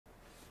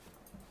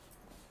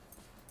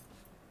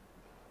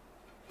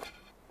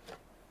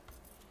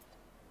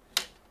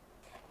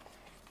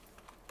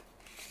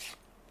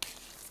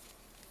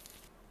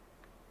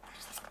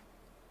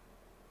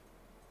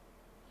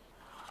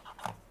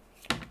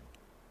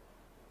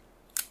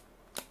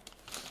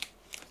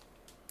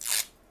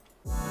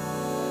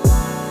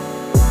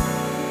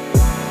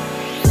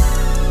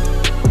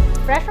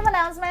Fresh from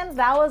announcement,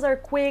 that was our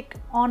quick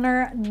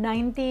Honor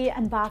 90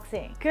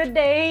 unboxing. Good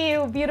day,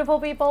 you beautiful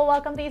people.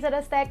 Welcome to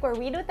LAZADA's Tech, where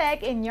we do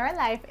tech in your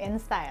life in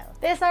style.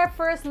 This is our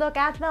first look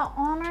at the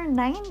Honor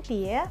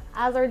 90.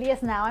 As early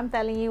as now, I'm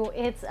telling you,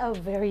 it's a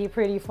very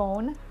pretty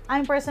phone.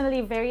 I'm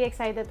personally very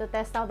excited to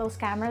test out those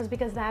cameras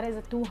because that is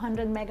a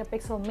 200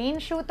 megapixel main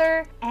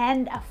shooter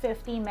and a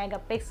 50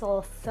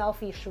 megapixel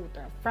selfie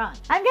shooter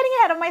front. I'm getting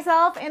ahead of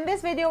myself. In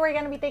this video, we're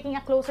going to be taking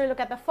a closer look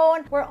at the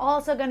phone. We're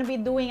also going to be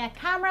doing a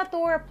camera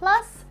tour,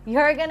 plus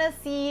you're going to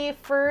see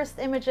first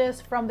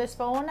images from this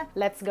phone.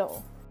 Let's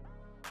go.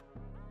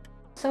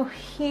 So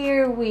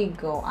here we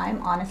go. I'm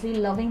honestly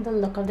loving the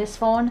look of this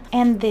phone.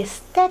 And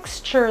this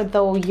texture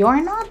though,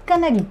 you're not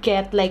gonna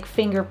get like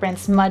fingerprint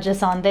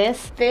smudges on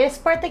this. This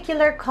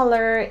particular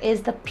color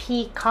is the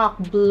peacock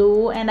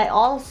blue, and I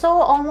also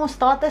almost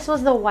thought this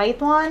was the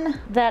white one.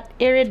 That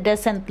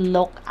iridescent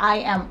look, I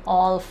am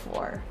all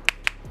for.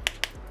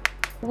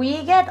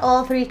 We get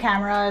all three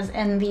cameras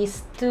in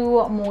these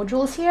two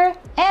modules here,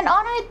 and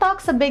Honor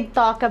talks a big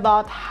talk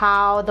about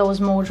how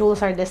those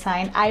modules are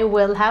designed. I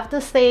will have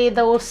to say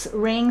those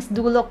rings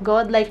do look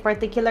good, like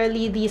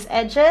particularly these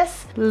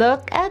edges.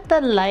 Look at the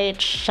light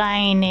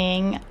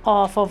shining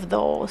off of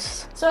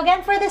those. So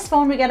again, for this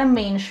phone, we get a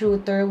main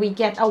shooter, we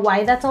get a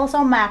wide that's also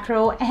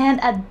macro, and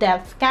a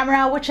depth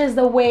camera, which is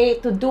the way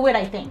to do it,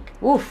 I think.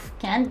 Oof,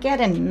 can't get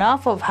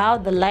enough of how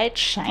the light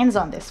shines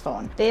on this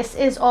phone. This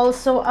is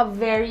also a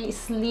very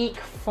sleek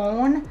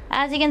phone.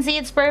 As you can see,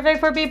 it's perfect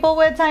for people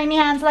with tiny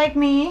hands like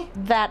me.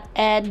 That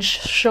edge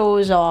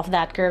shows off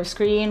that curved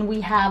screen. We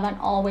have an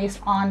always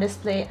on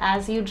display,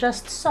 as you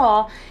just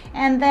saw,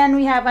 and then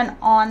we have an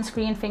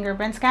on-screen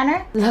fingerprint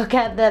scanner. Look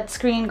at that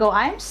screen go.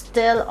 I'm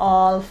still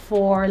all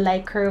for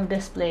like curved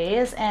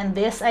displays, and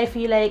this I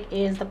feel like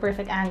is the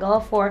perfect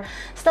angle for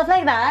stuff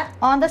like that.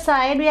 On the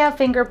side, we have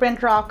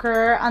fingerprint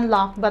rocker,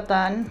 unlock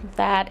button.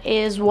 That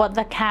is what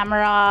the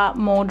camera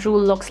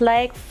module looks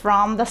like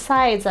from the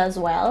sides as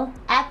well.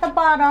 At the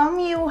bottom,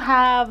 you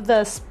have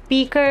the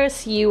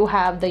speakers, you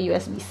have the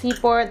USB-C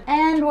port,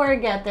 and we're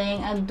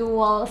getting a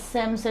dual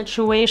SIM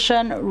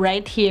situation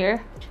right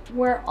here.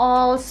 We're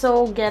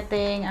also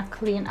getting a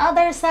clean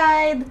other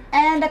side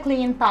and a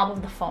clean top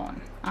of the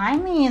phone. I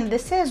mean,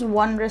 this is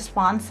one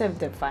responsive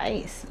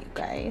device, you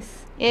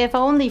guys. If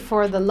only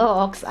for the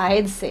looks,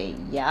 I'd say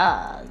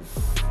yes.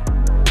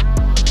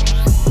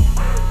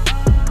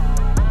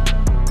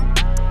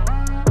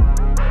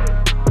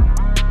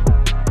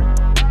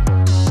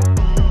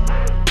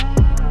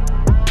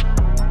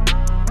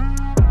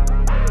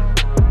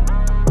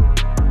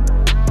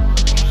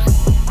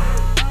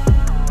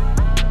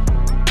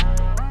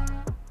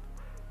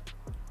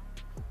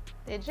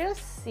 Did you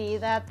see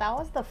that? That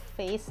was the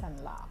face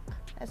unlock.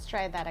 Let's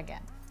try that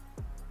again.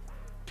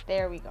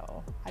 There we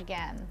go.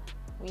 Again,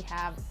 we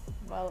have,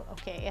 well,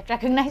 okay, it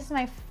recognized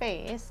my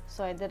face,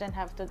 so I didn't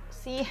have to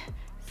see,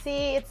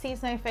 it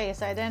sees my face,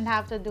 so I didn't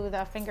have to do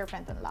the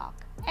fingerprint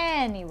unlock.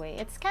 Anyway,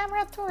 it's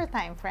camera tour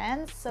time,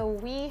 friends. So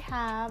we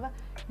have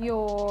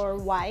your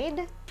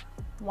wide,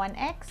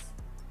 1x,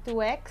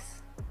 2x.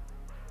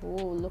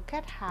 Ooh, look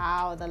at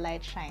how the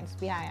light shines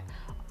behind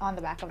on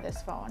the back of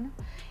this phone.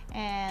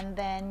 And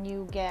then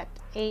you get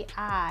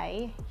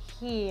AI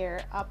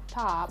here up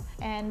top,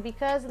 and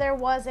because there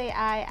was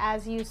AI,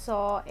 as you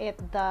saw, it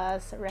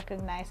does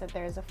recognize that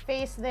there's a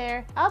face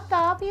there. Up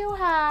top, you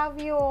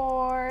have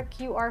your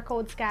QR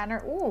code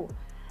scanner. Ooh,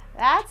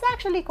 that's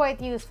actually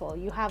quite useful.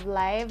 You have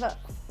live,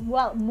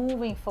 well,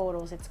 moving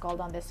photos, it's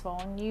called on this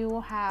phone. You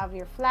have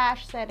your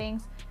flash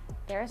settings.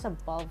 There's a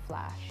bulb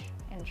flash.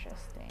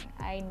 Interesting.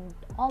 I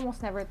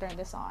almost never turn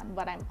this on,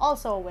 but I'm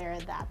also aware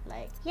that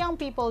like young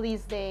people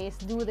these days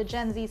do the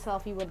Gen Z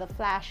selfie with the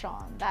flash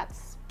on.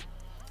 That's,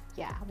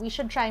 yeah, we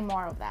should try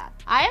more of that.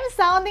 I am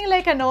sounding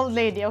like an old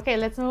lady. Okay,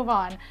 let's move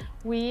on.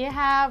 We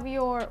have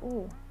your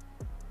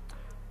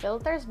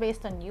filters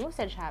based on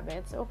usage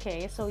habits.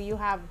 Okay, so you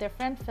have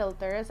different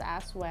filters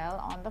as well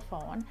on the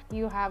phone.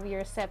 You have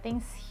your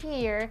settings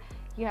here.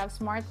 You have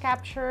smart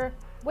capture,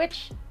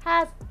 which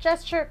has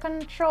gesture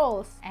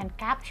controls and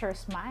capture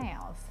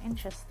smiles.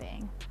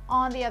 Interesting.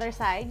 On the other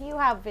side, you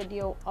have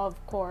video,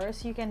 of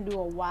course. You can do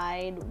a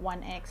wide,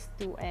 1x,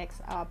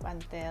 2x, up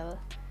until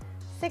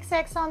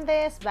 6x on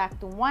this, back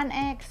to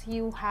 1x.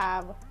 You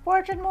have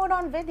portrait mode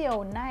on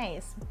video,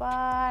 nice,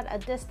 but a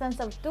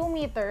distance of 2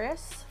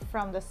 meters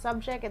from the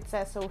subject, it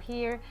says so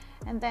here.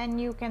 And then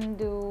you can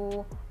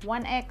do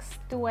 1x,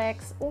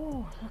 2x.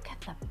 Oh, look at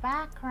the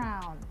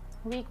background.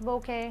 Weak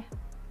bokeh,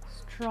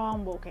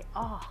 strong bokeh.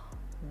 Oh,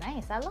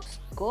 nice, that looks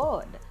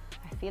good.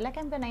 I feel like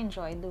I'm gonna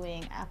enjoy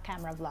doing a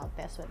camera vlog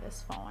test with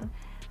this phone.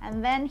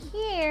 And then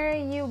here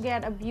you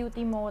get a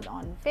beauty mode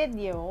on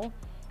video.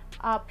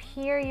 Up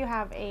here you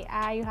have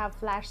AI, you have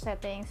flash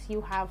settings,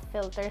 you have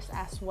filters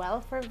as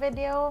well for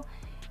video,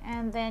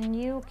 and then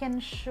you can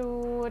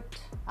shoot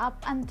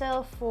up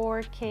until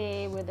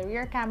 4K with the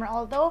rear camera,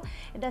 although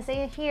it does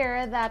say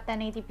here that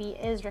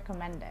 1080p is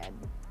recommended.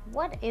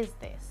 What is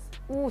this?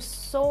 Ooh,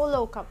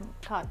 solo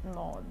cut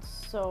mode.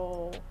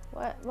 So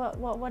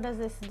what does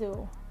this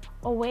do?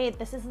 Oh wait,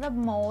 this is the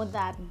mode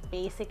that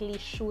basically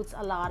shoots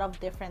a lot of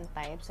different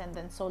types, and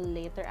then so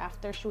later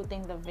after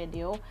shooting the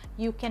video,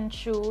 you can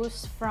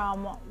choose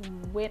from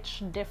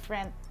which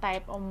different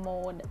type of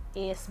mode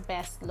is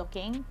best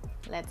looking.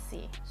 Let's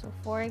see. So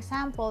for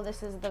example,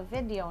 this is the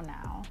video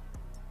now.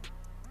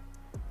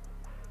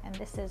 And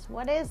this is,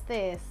 what is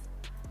this?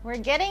 We're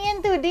getting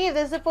into deep.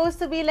 This is supposed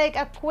to be like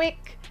a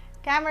quick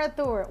camera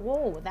tour.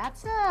 Whoa,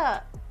 that's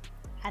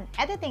an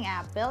editing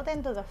app built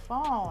into the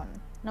phone.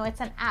 No,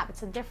 it's an app.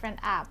 It's a different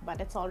app, but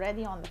it's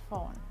already on the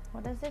phone.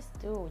 What does this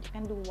do? You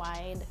can do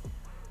wide,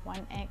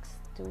 1x,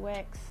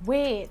 2x.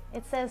 Wait,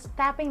 it says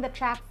tapping the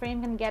track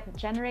frame can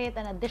generate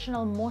an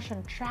additional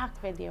motion track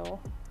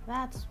video.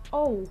 That's,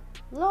 oh,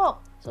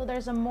 look. So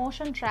there's a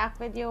motion track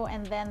video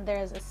and then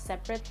there's a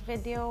separate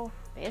video.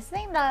 This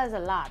thing does a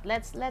lot.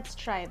 Let's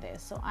try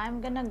this. So I'm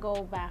gonna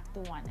go back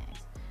to 1x.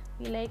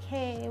 Be like,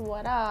 hey,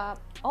 what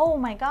up? Oh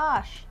my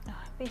gosh. It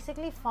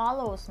basically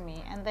follows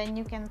me, and then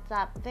you can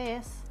tap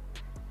this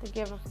to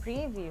give a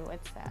preview,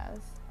 it says.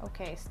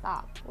 Okay,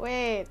 stop.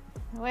 Wait.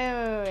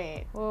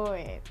 Okay,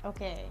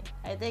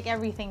 I take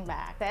everything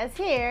back. It says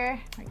here,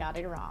 I got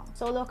it wrong.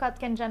 So Lookout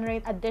can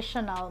generate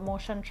additional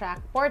motion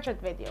track portrait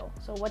video.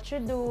 So what you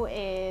do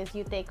is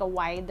you take a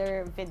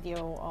wider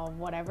video of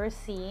whatever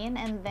scene,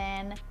 and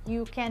then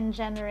you can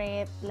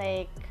generate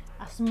like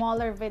a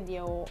smaller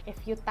video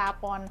if you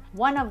tap on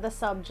one of the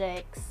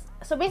subjects.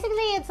 So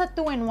basically it's a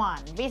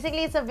 2-in-1. Basically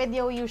it's a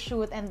video you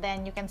shoot and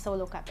then you can so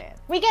look at it.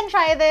 We can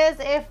try this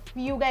if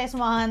you guys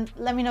want.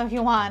 Let me know if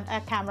you want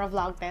a camera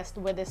vlog test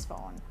with this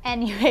phone.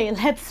 Anyway,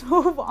 let's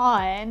move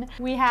on.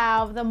 We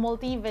have the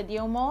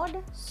multi-video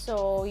mode.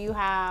 So you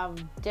have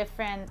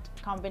different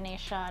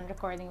combination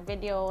recording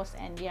videos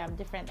and you have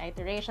different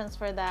iterations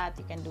for that.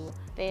 You can do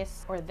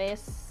this or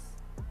this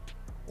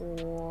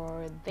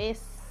or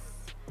this.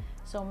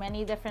 So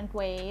many different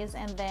ways.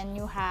 And then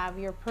you have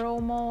your pro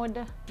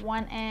mode,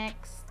 1x,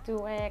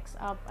 2x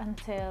up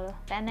until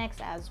 10x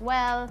as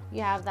well.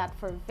 You have that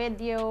for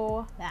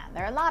video. Yeah,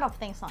 there are a lot of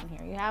things on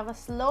here. You have a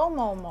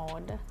slow-mo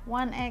mode,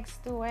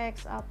 1x,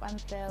 2x up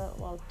until,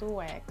 well,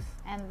 2x.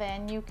 And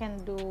then you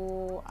can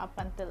do up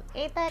until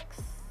 8x.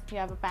 You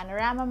have a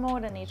panorama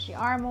mode, an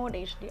HDR mode,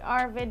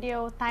 HDR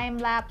video,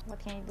 time-lapse. What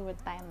can you do with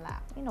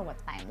time-lapse? You know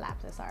what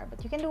time-lapses are,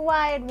 but you can do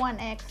wide,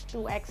 1x,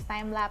 2x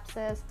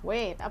time-lapses.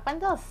 Wait, up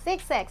until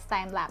 6x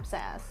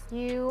time-lapses.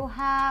 You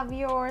have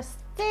your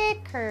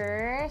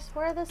stickers.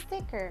 Where are the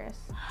stickers?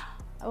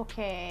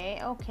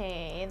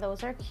 Okay,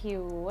 those are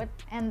cute.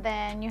 And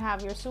then you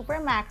have your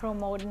super macro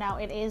mode. Now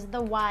it is the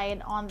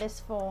wide on this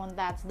phone,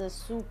 that's the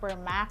super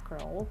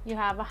macro. You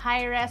have a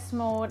high res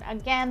mode.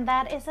 Again,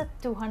 that is a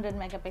 200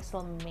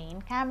 megapixel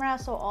main camera.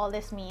 So all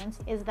this means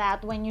is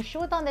that when you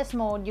shoot on this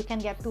mode, you can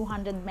get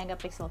 200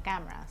 megapixel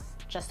cameras.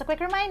 Just a quick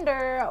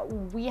reminder,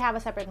 we have a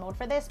separate mode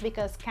for this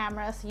because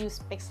cameras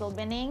use pixel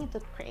binning to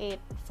create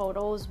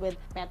photos with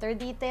better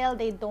detail.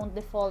 They don't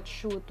default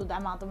shoot to the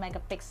amount of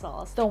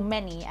megapixels, so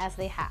many as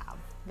they have.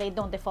 They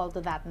don't default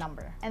to that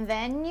number. And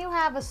then you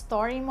have a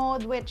story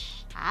mode,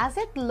 which as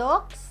it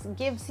looks,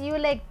 gives you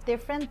like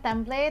different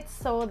templates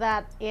so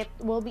that it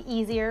will be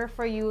easier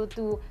for you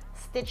to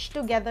stitch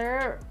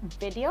together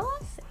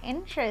videos.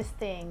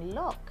 Interesting,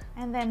 look.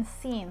 And then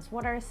scenes,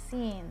 what are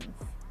scenes?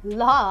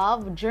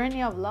 Love,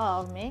 journey of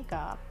love,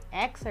 makeup,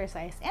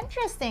 exercise.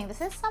 Interesting, this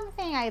is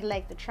something I'd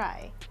like to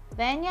try.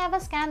 Then you have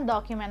a scan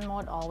document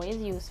mode, always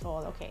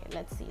useful. Okay,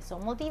 let's see. So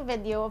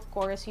multi-video, of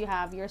course, you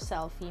have your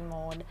selfie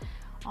mode.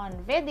 On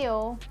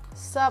video,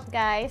 sup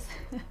guys,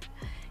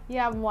 you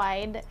have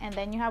wide and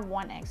then you have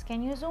 1x.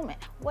 Can you zoom in?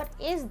 What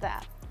is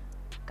that?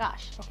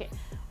 Gosh, okay.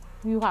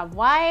 You have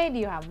wide,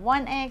 you have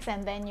 1x,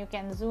 and then you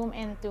can zoom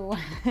into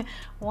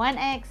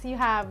 1x. You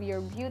have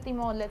your beauty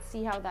mode. Let's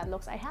see how that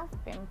looks. I have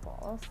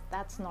pimples.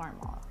 That's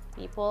normal.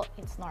 People,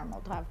 it's normal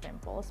to have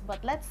pimples.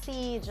 But let's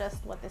see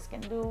just what this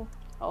can do.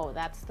 Oh,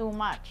 that's too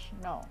much.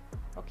 No.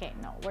 Okay,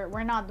 no.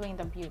 We're not doing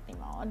the beauty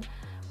mode.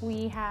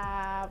 We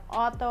have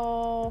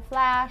auto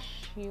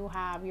flash. You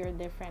have your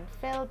different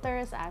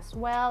filters as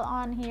well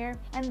on here.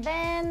 And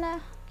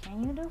then,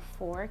 can you do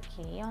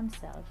 4K on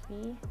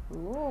selfie?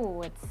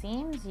 Ooh, it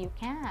seems you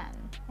can.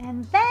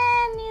 And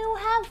then you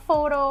have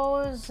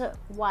photos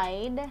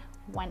wide,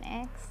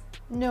 1x.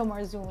 No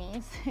more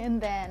zoomies.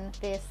 And then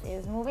this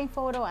is moving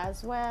photo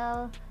as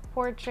well.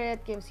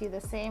 Portrait gives you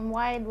the same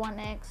wide,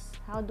 1x.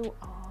 How do,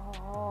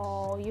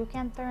 oh, you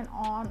can turn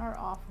on or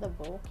off the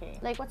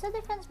bokeh. Like, what's the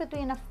difference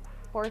between a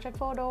portrait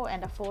photo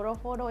and a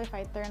photo if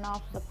I turn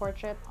off the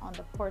portrait on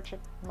the portrait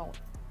mode?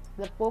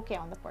 The bokeh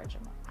on the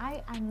portrait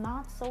mode. I'm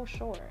not so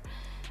sure.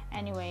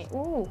 Anyway,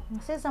 ooh,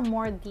 this is a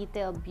more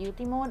detailed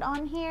beauty mode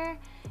on here.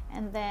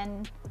 And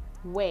then,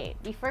 wait,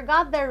 we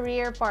forgot the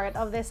rear part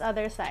of this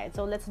other side.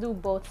 So let's do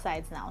both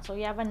sides now. So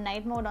you have a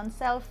night mode on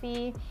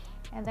selfie.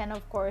 And then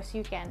of course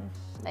you can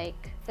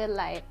like fill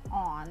light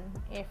on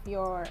if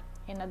you're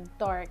in a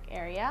dark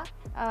area.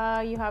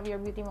 You have your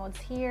beauty modes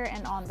here,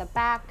 and on the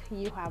back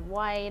you have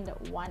wide,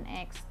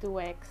 1x,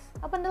 2x,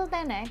 up until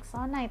 10x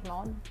on night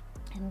mode.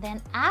 And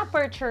then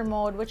aperture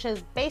mode, which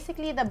is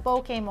basically the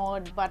bokeh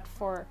mode but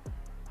for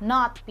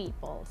not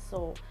people.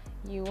 So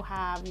you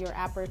have your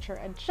aperture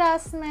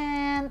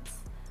adjustments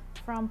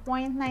from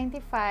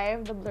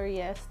 0.95, the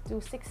blurriest,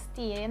 to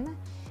 16.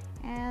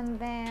 And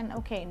then,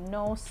 okay,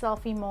 no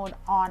selfie mode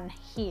on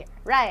here.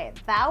 Right,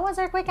 that was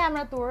our quick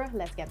camera tour.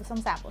 Let's get to some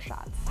sample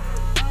shots.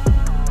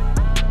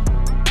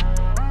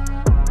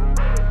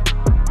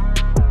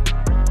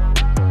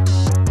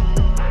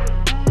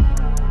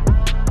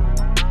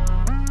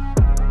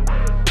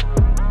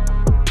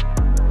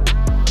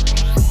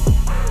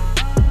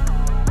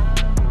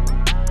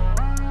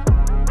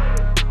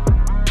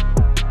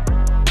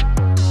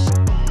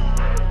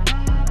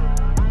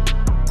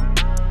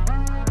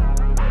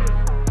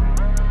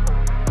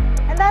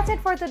 That's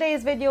it for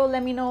today's video.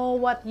 Let me know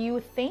what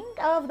you think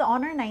of the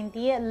Honor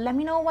 90. Let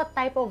me know what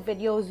type of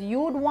videos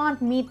you'd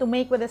want me to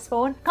make with this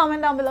phone.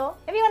 Comment down below.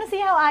 If you want to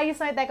see how I use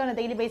my tech on a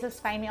daily basis,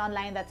 find me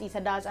online. That's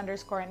LAZADA_ on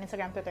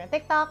Instagram, Twitter, and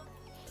TikTok.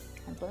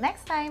 Until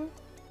next time.